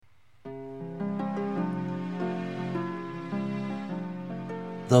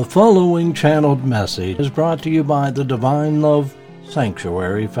The following channeled message is brought to you by the Divine Love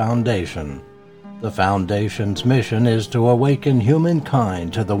Sanctuary Foundation. The Foundation's mission is to awaken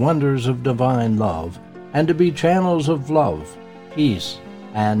humankind to the wonders of divine love and to be channels of love, peace,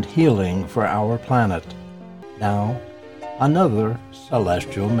 and healing for our planet. Now, another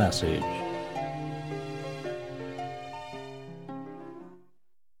celestial message.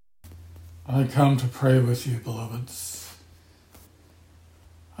 I come to pray with you, beloveds.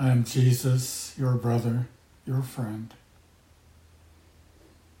 I am Jesus, your brother, your friend.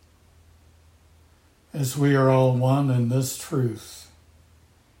 As we are all one in this truth,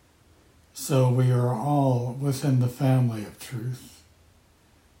 so we are all within the family of truth,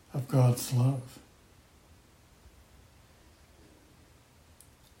 of God's love.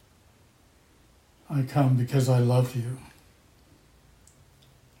 I come because I love you,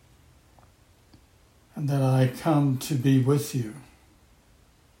 and that I come to be with you,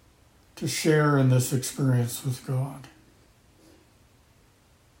 to share in this experience with God,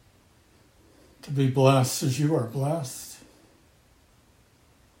 to be blessed as you are blessed,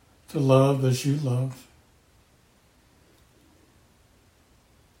 to love as you love,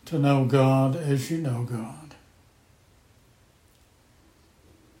 to know God as you know God,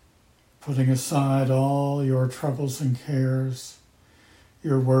 putting aside all your troubles and cares,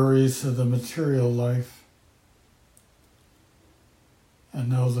 your worries of the material life, and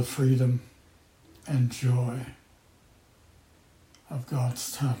know the freedom and joy of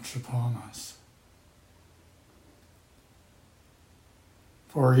God's touch upon us.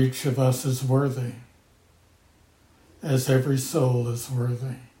 For each of us is worthy, as every soul is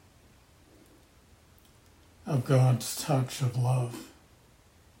worthy, of God's touch of love,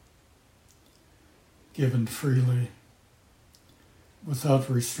 given freely, without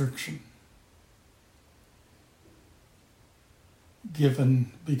restriction, given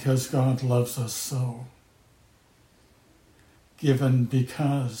because God loves us so, given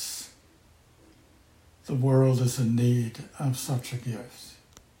because the world is in need of such a gift.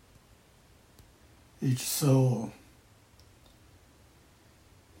 Each soul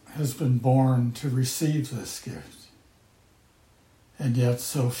has been born to receive this gift, and yet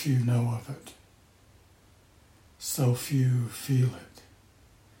so few know of it. So few feel it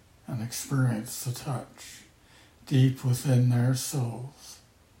and experience the touch deep within their souls.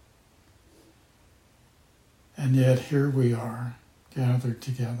 And yet here we are, gathered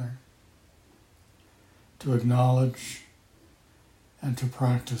together to acknowledge and to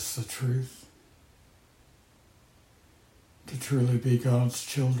practice the truth, to truly be God's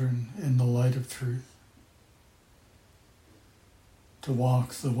children in the light of truth, to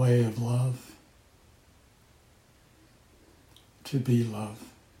walk the way of love, to be love.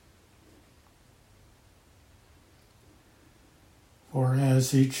 For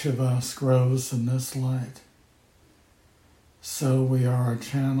as each of us grows in this light, so we are a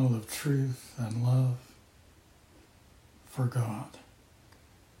channel of truth and love for God.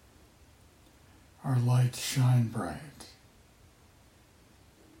 Our lights shine bright,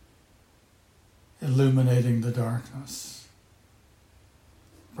 illuminating the darkness,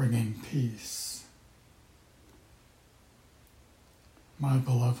 bringing peace. My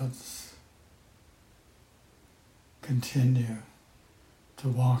beloveds, continue to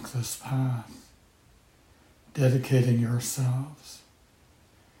walk this path, dedicating yourselves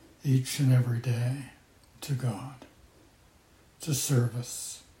each and every day to God, to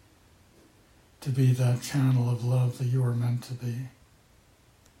service, to be that channel of love that you are meant to be.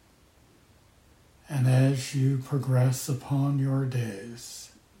 And as you progress upon your days,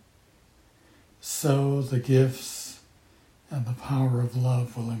 so the gifts and the power of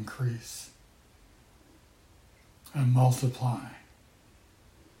love will increase and multiply,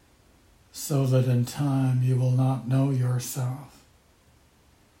 so that in time you will not know yourself,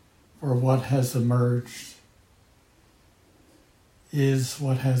 for what has emerged is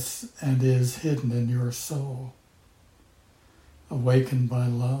what has and is hidden in your soul, awakened by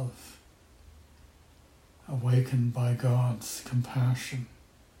love, awakened by God's compassion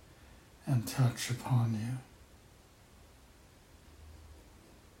and touch upon you.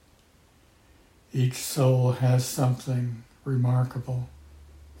 Each soul has something remarkable,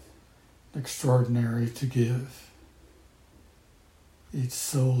 extraordinary to give. Each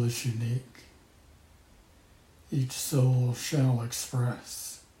soul is unique. Each soul shall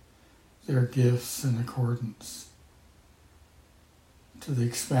express their gifts in accordance to the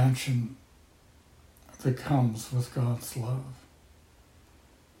expansion that comes with God's love,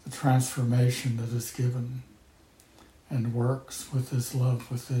 the transformation that is given and works with His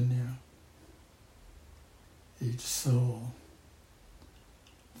love within you. Each soul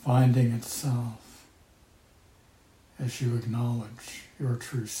finding itself as you acknowledge your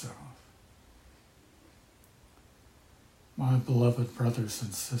true self. My beloved brothers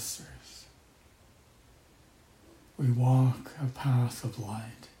and sisters, we walk a path of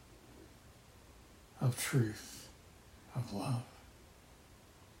light, of truth, of love.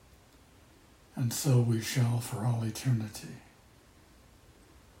 And so we shall for all eternity,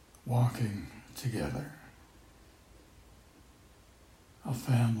 walking together, a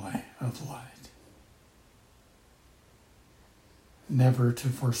family of light, never to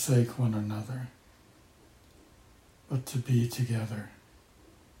forsake one another, but to be together,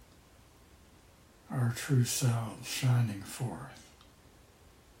 our true selves shining forth.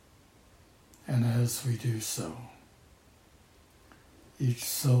 And as we do so, each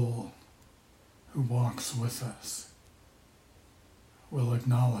soul who walks with us will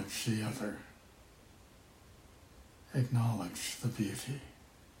acknowledge the other, acknowledge the beauty,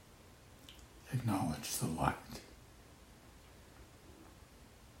 acknowledge the light.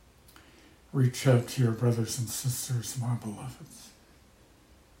 Reach out to your brothers and sisters, my beloveds,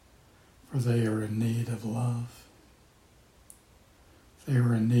 for they are in need of love. They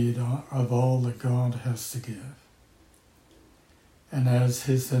are in need of all that God has to give. And as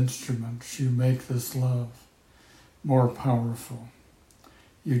His instruments, you make this love more powerful.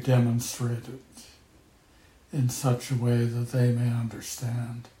 You demonstrate it in such a way that they may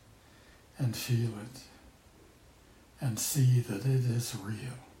understand and feel it and see that it is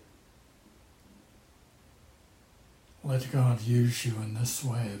real. Let God use you in this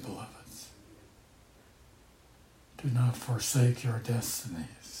way, beloveds. Do not forsake your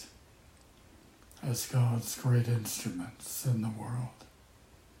destinies as God's great instruments in the world.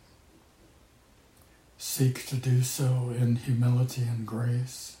 Seek to do so in humility and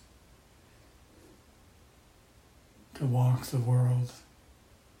grace, to walk the world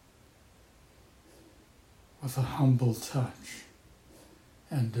with a humble touch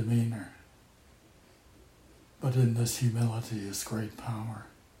and demeanor. But in this humility is great power,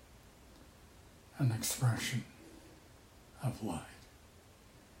 an expression of light.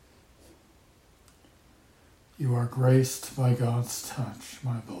 You are graced by God's touch,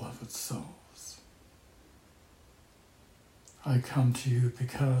 my beloved souls. I come to you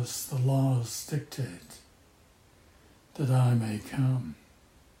because the laws dictate that I may come,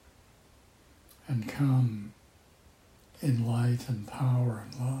 and come in light and power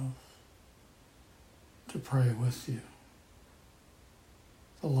and love, to pray with you.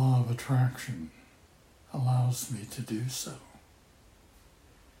 The law of attraction allows me to do so.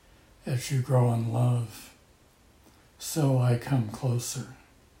 As you grow in love, so I come closer,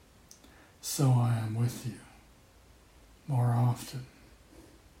 so I am with you more often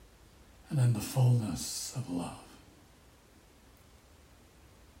and in the fullness of love.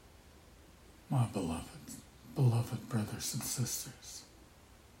 My beloved brothers and sisters,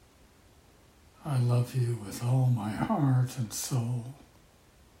 I love you with all my heart and soul.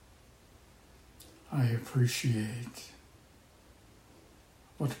 I appreciate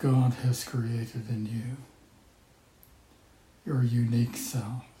what God has created in you, your unique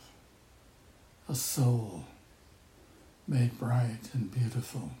self, a soul made bright and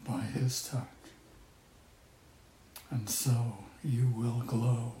beautiful by His touch. And so you will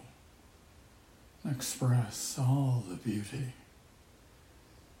glow and express all the beauty,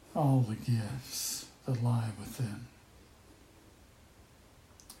 all the gifts that lie within.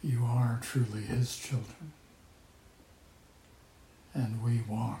 You are truly His children, and we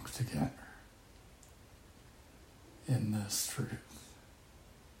walk together in this truth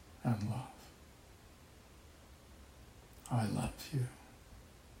and love. I love you.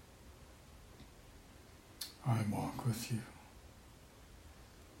 I walk with you,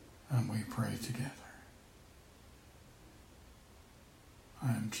 and we pray together.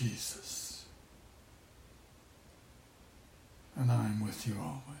 I am Jesus, and I am with you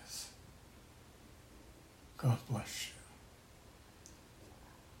always. God bless you.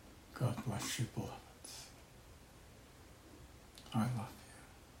 God bless you, beloveds. I love you.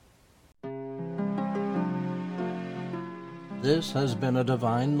 This has been a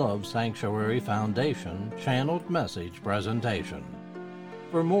Divine Love Sanctuary Foundation channeled message presentation.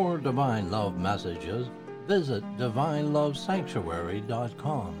 For more Divine Love messages, visit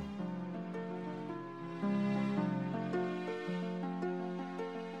DivineLoveSanctuary.com.